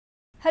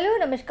Hello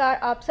नमस्कार,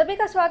 आप सभी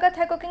का स्वागत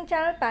है cooking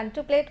channel pan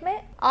to plate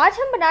में। आज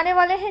हम बनाने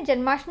वाले हैं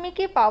जन्माष्टमी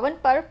के पावन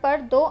पर्व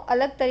पर दो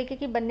अलग तरीके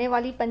की बनने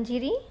वाली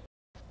पंजीरी।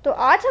 तो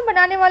आज हम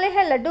बनाने वाले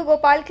हैं लड्डू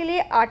गोपाल के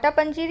लिए आटा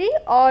पंजीरी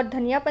और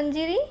धनिया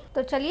पंजीरी।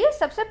 तो चलिए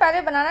सबसे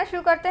पहले बनाना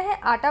शुरू करते हैं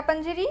आटा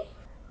पंजीरी।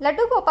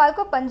 लड्डू गोपाल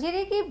को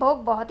पंजीरी की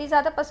भोग बहुत ही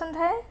ज़्यादा पसंद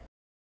है।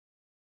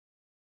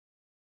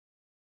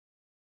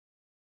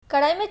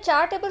 कढ़ाई में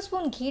 4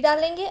 टेबलस्पून घी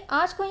डालेंगे।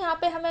 आँच को यहाँ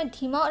पे हमें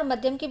धीमा और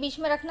मध्यम के बीच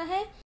में रखना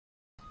है।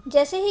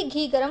 जैसे ही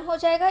घी गर्म हो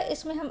जाएगा,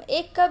 इसमें हम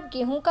 1 कप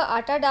गेहूं का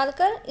आटा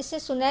डालकर इसे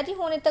सुनहरी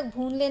होने तक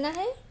भून लेना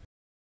है।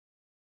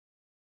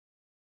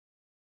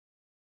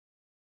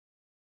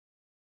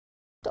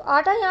 तो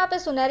आटा यहाँ पे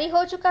सुनहरी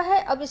हो चुका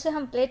है। अब इसे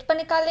हम प्लेट पर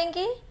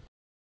निकालेंगे।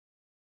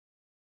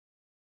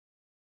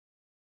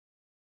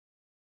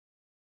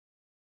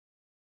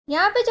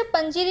 यहाँ पे जब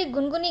पंजीरी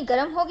गुनगुनी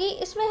गर्म होगी,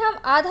 इसमें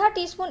हम आधा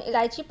टीस्पून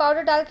इलायची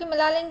पाउडर डाल के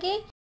मिला लेंगे।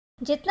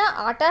 जितना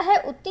आटा है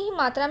उतनी ही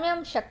मात्रा में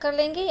हम शक्कर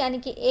लेंगे, यानी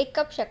कि 1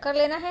 कप शक्कर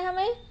लेना है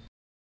हमें।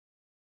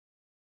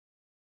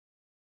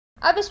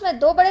 अब इसमें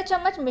 2 बड़े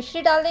चम्मच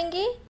मिश्री डाल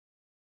देंगे।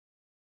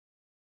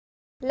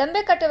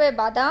 लंबे कटे हुए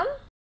बादाम,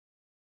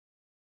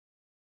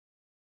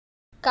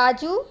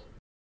 काजू,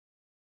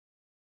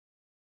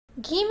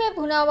 घी में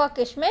भुना हुआ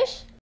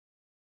किशमिश,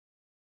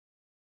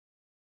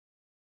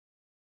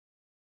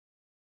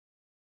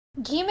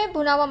 घी में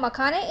भुना हुआ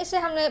मखाने, इसे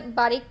हमने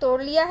बारीक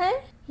तोड़ लिया है।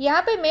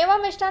 यहाँ पे मेवा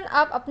मिष्ठान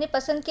आप अपने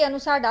पसंद के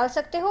अनुसार डाल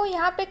सकते हो।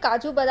 यहाँ पे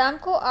काजू बादाम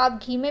को आप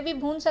घी में भी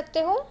भून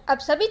सकते हो। अब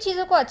सभी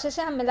चीज़ों को अच्छे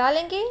से हम मिला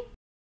लेंगे।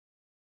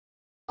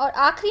 और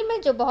आखिरी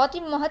में जो बहुत ही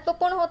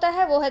महत्वपूर्ण होता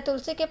है वो है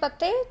तुलसी के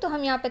पत्ते। तो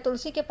हम यहाँ पे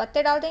तुलसी के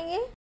पत्ते डाल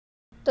देंगे।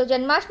 तो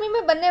जन्माष्टमी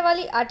में बनने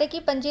वाली आटे की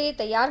पंजीरी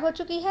तैयार हो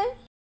चुकी है।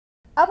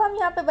 अब हम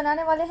यहाँ पे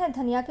बनाने वाले हैं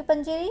धनिया की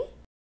पंजीरी।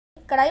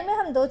 कढ़ाई में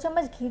हम 2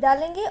 चम्मच घी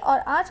डालेंगे और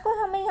आँच को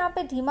हमें यहाँ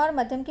पे धीमा और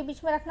मध्यम के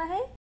बीच में रखना है।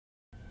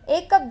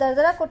 1 कप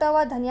दरदरा कुटा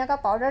हुआ धनिया का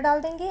पाउडर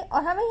डाल देंगे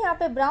और हमें यहाँ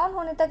पे ब्राउन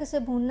होने तक इसे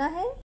भूनना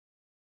है।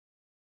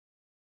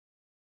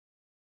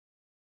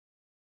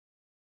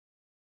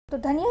 तो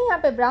धनिया यहाँ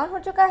पे ब्राउन हो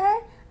चुका है।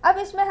 अब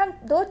इसमें हम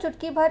 2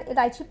 चुटकी भर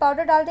इलायची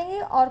पाउडर डाल देंगे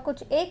और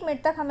कुछ 1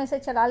 मिनट तक हमें इसे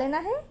चला लेना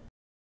है।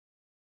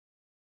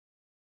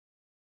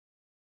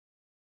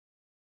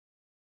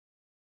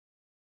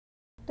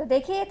 तो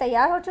देखिए ये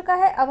तैयार हो चुका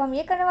है। अब हम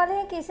ये करने वाले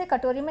हैं कि इसे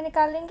कटोरी में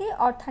निकाल लेंगे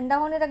और ठंडा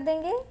होने रख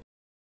देंगे।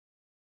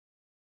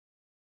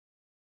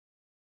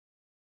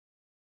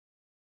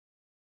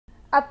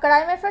 अब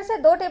कढ़ाई में फिर से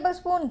 2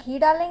 टेबलस्पून घी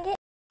डालेंगे।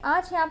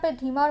 आँच यहाँ पे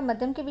धीमा और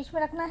मध्यम के बीच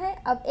में रखना है।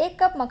 अब 1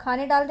 कप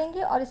मखाने डाल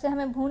देंगे और इसे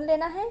हमें भून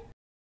लेना है।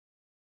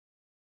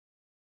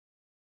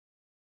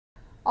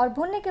 और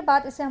भूनने के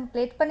बाद इसे हम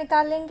प्लेट पर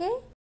निकाल लेंगे।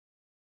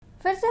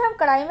 फिर से हम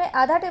कढ़ाई में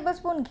आधा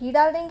टेबलस्पून घी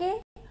डाल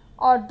देंगे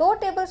और 2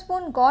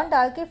 टेबलस्पून गौंड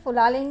डाल के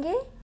फुला लेंगे।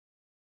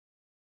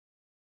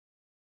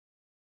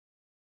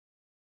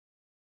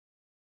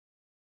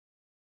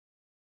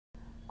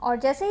 और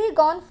जैसे ही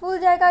गौंद फूल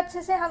जाएगा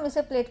अच्छे से, हम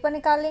इसे प्लेट पर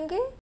निकाल लेंगे।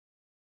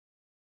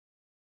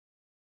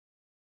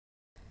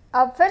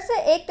 अब फिर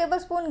से 1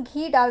 टेबलस्पून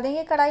घी डाल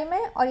देंगे कढ़ाई में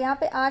और यहाँ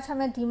पे आँच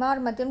हमें धीमा और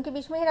मध्यम के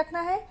बीच में ही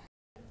रखना है।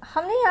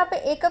 हमने यहाँ पे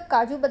 1 कप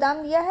काजू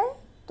बादाम लिया है,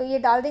 तो ये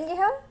डाल देंगे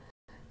हम।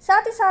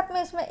 साथ ही साथ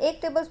में इसमें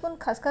 1 टेबलस्पून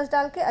खसखस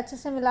डाल के अच्छे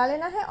से मिला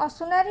लेना है और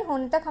सुनहरी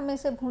होने तक हमें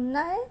इसे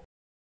भूनना है।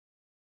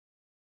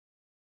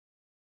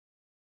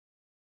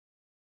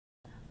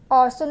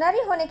 और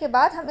सुनहरी होने के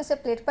बाद हम इसे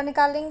प्लेट पर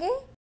निकाल लेंगे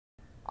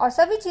और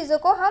सभी चीज़ों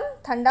को हम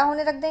ठंडा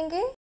होने रख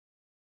देंगे।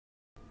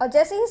 और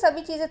जैसे ही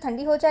सभी चीज़ें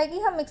ठंडी हो जाएगी,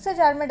 हम मिक्सर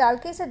जार में डाल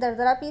के इसे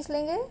दरदरा पीस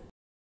लेंगे।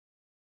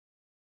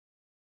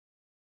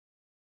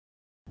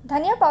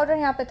 धनिया पाउडर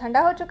यहाँ पे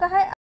ठंडा हो चुका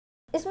है।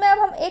 इसमें अब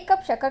हम 1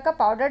 कप शक्कर का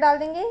पाउडर डाल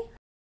देंगे।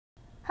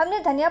 हमने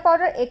धनिया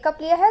पाउडर 1 कप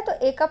लिया है, तो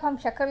 1 कप हम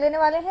शक्कर लेने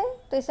वाले हैं।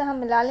 तो इसे हम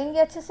मिला लेंगे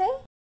अच्छे से।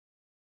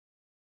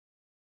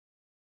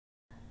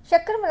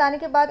 शक्कर मिलाने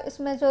के बाद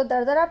इसमें जो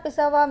दरदरा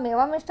पिसा हुआ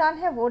मेवा मिष्ठान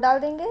है वो डाल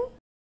देंगे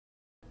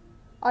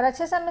और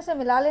अच्छे से हमें इसे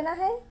मिला लेना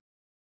है।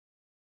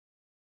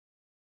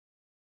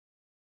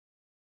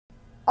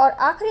 और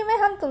आखिरी में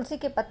हम तुलसी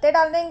के पत्ते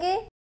डाल देंगे।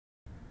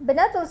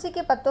 बिना तुलसी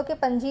के पत्तों के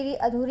पंजीरी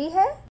अधूरी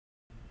है।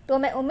 तो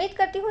मैं उम्मीद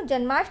करती हूँ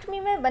जन्माष्टमी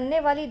में बनने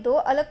वाली 2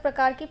 अलग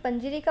प्रकार की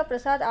पंजीरी का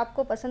प्रसाद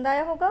आपको पसंद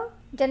आया होगा।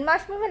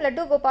 जन्माष्टमी में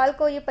लड्डू गोपाल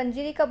को ये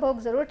पंजीरी का भोग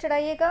ज़रूर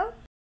चढ़ाइएगा।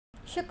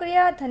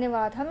 शुक्रिया,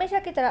 धन्यवाद। हमेशा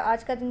की तरह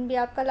आज का दिन भी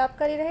आपका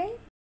लाभकारी रहे।